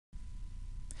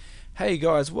Hey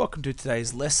guys, welcome to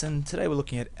today's lesson. Today we're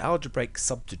looking at algebraic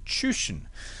substitution,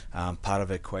 part of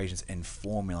equations and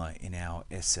formula in our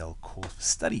SL course for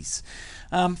studies.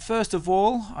 First of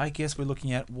all, I guess we're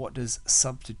looking at what does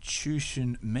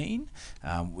substitution mean.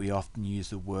 We often use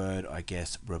the word,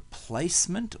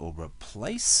 replacement or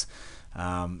replace.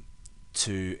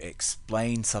 To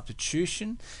explain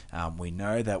substitution. We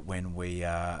know that when we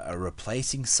are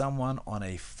replacing someone on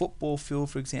a football field,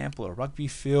 for example, or a rugby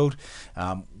field,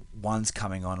 one's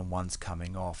coming on and one's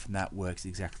coming off, and that works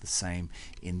exactly the same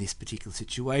in this particular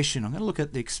situation. I'm going to look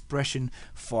at the expression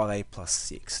 5a plus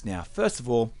 6. Now, first of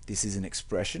all, this is an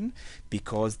expression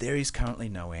because there is currently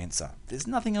no answer. There's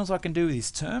nothing else I can do with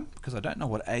this term because I don't know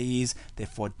what a is,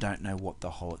 therefore I don't know what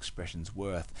the whole expression's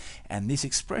worth. And this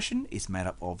expression is made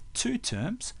up of two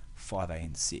terms, 5a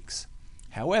and 6.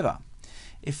 However,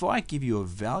 if I give you a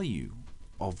value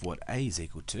of what a is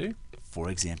equal to, for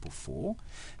example 4,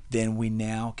 then we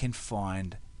now can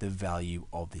find the value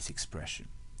of this expression.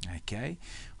 Okay,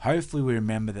 hopefully we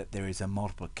remember that there is a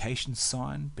multiplication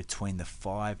sign between the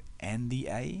 5 and the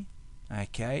a,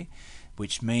 okay,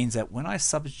 which means that when I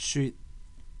substitute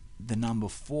the number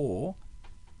 4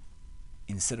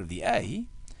 instead of the a,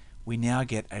 we now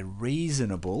get a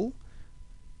reasonable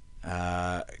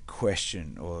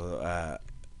question or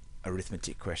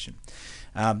arithmetic question.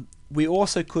 We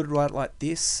also could write like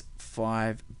this: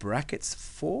 5 brackets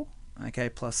 4, okay,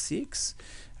 plus 6.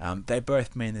 They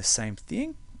both mean the same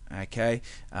thing, okay,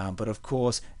 but of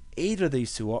course either of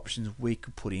these two options we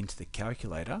could put into the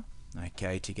calculator,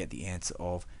 okay, to get the answer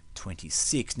of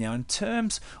 26. Now, in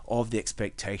terms of the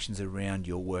expectations around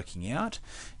your working out,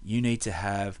 you need to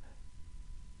have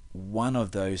one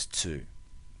of those two,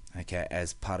 okay,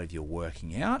 as part of your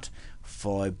working out,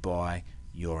 followed by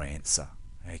your answer.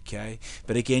 Okay,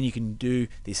 but again, you can do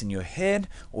this in your head,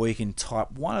 or you can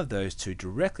type one of those two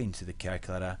directly into the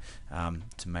calculator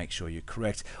to make sure you're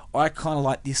correct. I kind of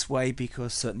like this way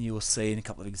because certainly you'll see in a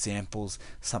couple of examples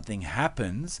something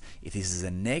happens if this is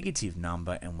a negative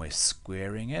number and we're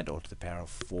squaring it, or to the power of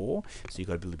 4, so you've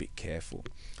got to be a little bit careful.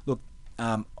 Look,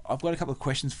 I've got a couple of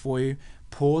questions for you.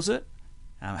 Pause it,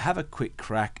 have a quick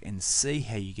crack and see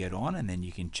how you get on, and then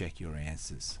you can check your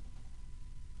answers.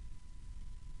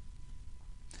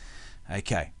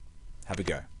 Okay, have a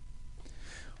go.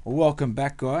 Well, welcome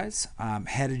back, guys.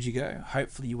 How did you go?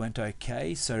 Hopefully you went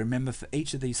okay. So remember, for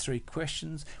each of these three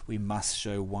questions, we must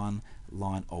show one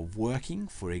line of working.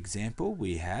 For example,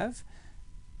 we have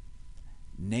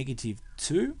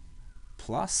 -2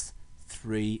 plus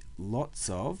 3 lots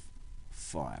of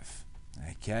 5.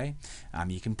 Okay,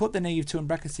 you can put the -2 in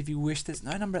brackets if you wish. There's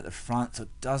no number at the front, so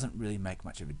it doesn't really make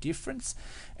much of a difference.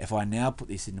 If I now put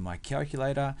this into my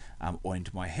calculator or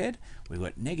into my head, we've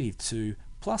got -2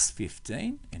 plus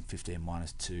 15, and 15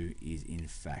 minus 2 is in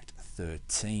fact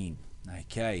 13.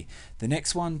 Okay, the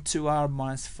next one, 2r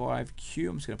minus 5q.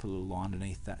 I'm just going to put a little line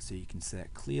underneath that so you can see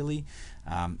that clearly.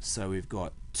 So we've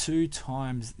got 2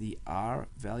 times the r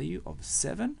value of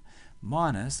 7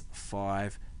 minus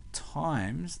 5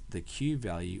 times the q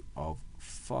value of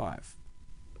 5.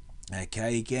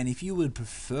 Okay, again, if you would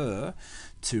prefer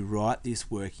to write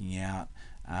this working out,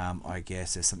 I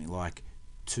guess as something like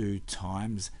 2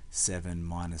 times 7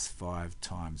 minus 5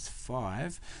 times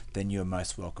 5, then you're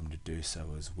most welcome to do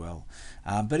so as well.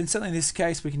 But certainly in this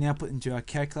case, we can now put into our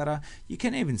calculator. You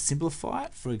can even simplify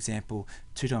it. For example,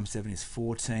 2 times 7 is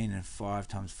 14 and 5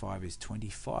 times 5 is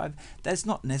 25. That's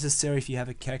not necessary if you have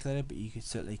a calculator, but you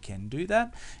certainly can do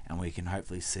that. And we can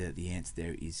hopefully see that the answer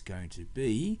there is going to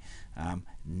be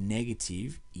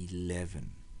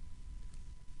 -11.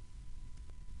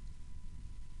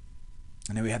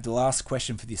 And then we have the last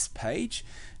question for this page.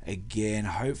 Again,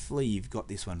 hopefully you've got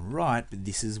this one right, but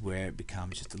this is where it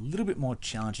becomes just a little bit more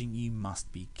challenging. You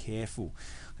must be careful.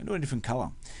 I'm going to do a different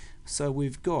color. So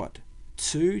we've got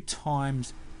 2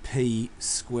 times p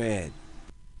squared,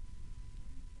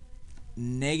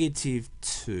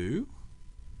 -2,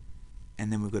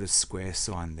 and then we've got a square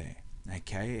sign there.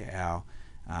 Okay, our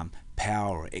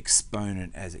power or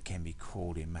exponent, as it can be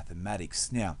called in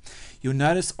mathematics. Now, you'll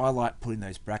notice I like putting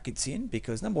those brackets in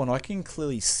because, number one, I can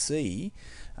clearly see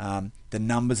the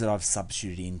numbers that I've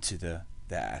substituted into the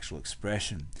actual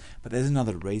expression. But there's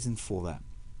another reason for that.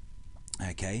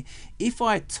 Okay, if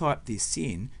I type this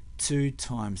in, 2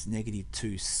 times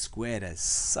 -2 squared as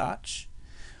such,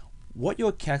 what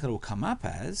your calculator will come up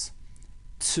as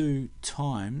 2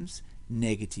 times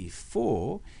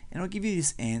 -4, and it'll give you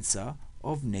this answer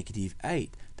of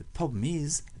 -8. The problem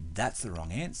is that's the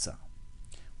wrong answer.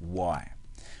 Why?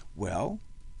 Well,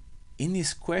 in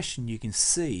this question you can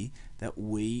see that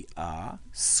we are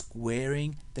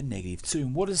squaring the negative 2.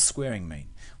 And what does squaring mean?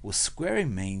 Well,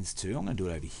 squaring means to, I'm going to do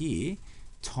it over here,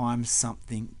 times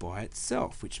something by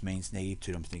itself, which means negative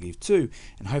 2 times negative 2.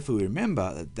 And hopefully we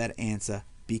remember that that answer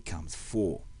becomes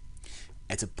 4.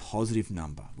 It's a positive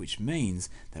number, which means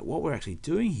that what we're actually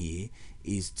doing here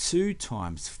is 2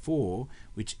 times 4,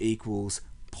 which equals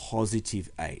positive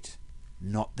 8,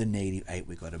 not the negative 8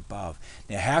 we got above.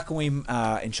 Now, how can we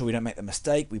ensure we don't make the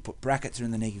mistake? We put brackets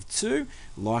around the negative 2.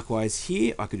 Likewise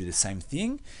here, I could do the same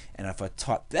thing. And if I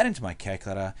type that into my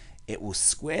calculator, it will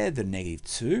square the negative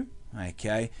 2,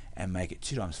 okay, and make it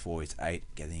 2 times 4 is 8,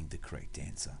 getting the correct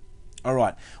answer. All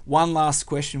right, one last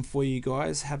question for you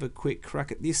guys. Have a quick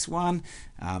crack at this one,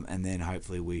 and then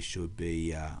hopefully we should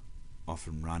be off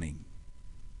and running.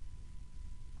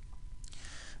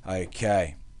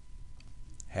 Okay,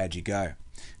 how'd you go?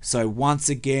 So once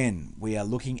again, we are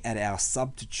looking at our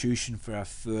substitution for our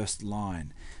first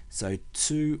line. So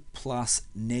 2 plus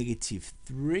negative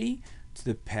 3 to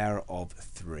the power of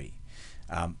 3.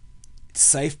 It's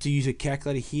safe to use a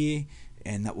calculator here,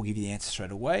 and that will give you the answer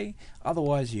straight away.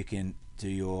 Otherwise, you can do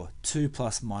your 2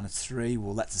 plus minus 3.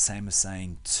 Well, that's the same as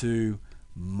saying 2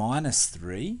 minus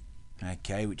 3,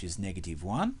 okay, which is negative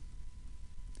 1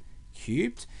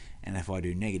 cubed. And if I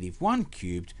do negative 1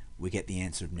 cubed, we get the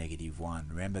answer of negative 1.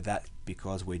 Remember that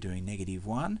because we're doing negative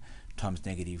 1 times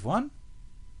negative 1,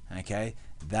 okay,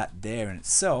 that there in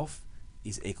itself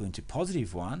is equal to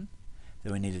positive 1.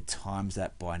 Then we need to times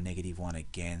that by negative 1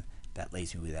 again. That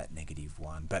leaves me with that negative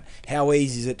 1. But how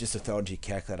easy is it just to throw it into your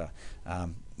calculator?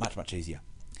 Much easier.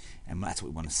 And that's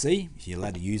what we want to see. If you're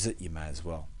allowed to use it, you may as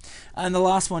well. And the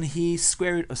last one here,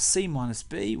 square root of c minus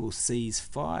b. Well, c is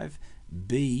 5.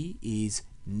 b is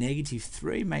negative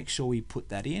 3. Make sure we put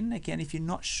that in. Again, if you're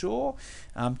not sure,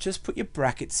 just put your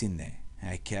brackets in there,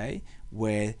 okay,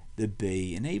 where the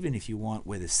b, and even if you want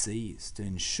where the c is, to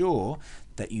ensure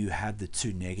that you have the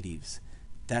two negatives.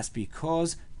 That's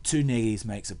because 2 negatives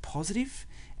makes a positive,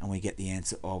 and we get the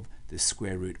answer of the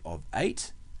square root of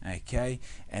 8, okay,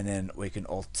 and then we can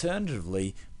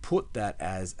alternatively put that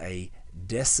as a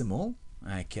decimal,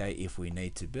 okay, if we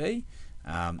need to be,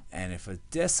 and if a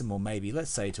decimal, maybe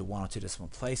let's say to 1 or 2 decimal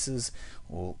places,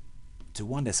 or to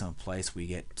 1 decimal place, we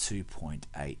get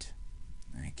 2.8.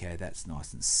 Okay, that's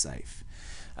nice and safe.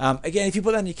 Again, if you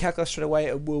put that in your calculator straight away,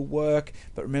 it will work,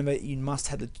 but remember, you must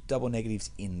have the double negatives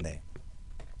in there.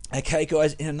 Okay,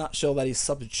 guys, in a nutshell, that is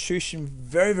substitution.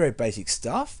 Very basic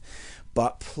stuff,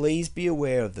 but please be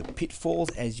aware of the pitfalls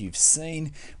as you've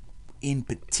seen. In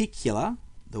particular,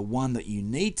 the one that you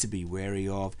need to be wary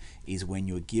of is when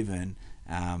you're given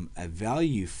a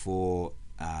value for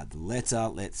the letter,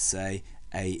 let's say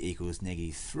a equals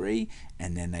negative 3,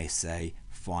 and then they say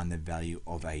find the value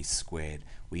of a squared.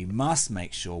 We must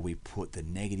make sure we put the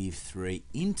negative 3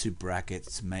 into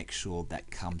brackets to make sure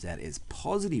that comes out as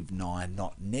positive 9,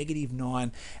 not negative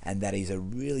 9, and that is a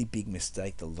really big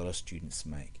mistake that a lot of students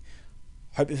make.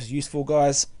 Hope this was useful,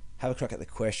 guys. Have a crack at the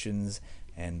questions,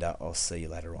 and I'll see you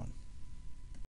later on.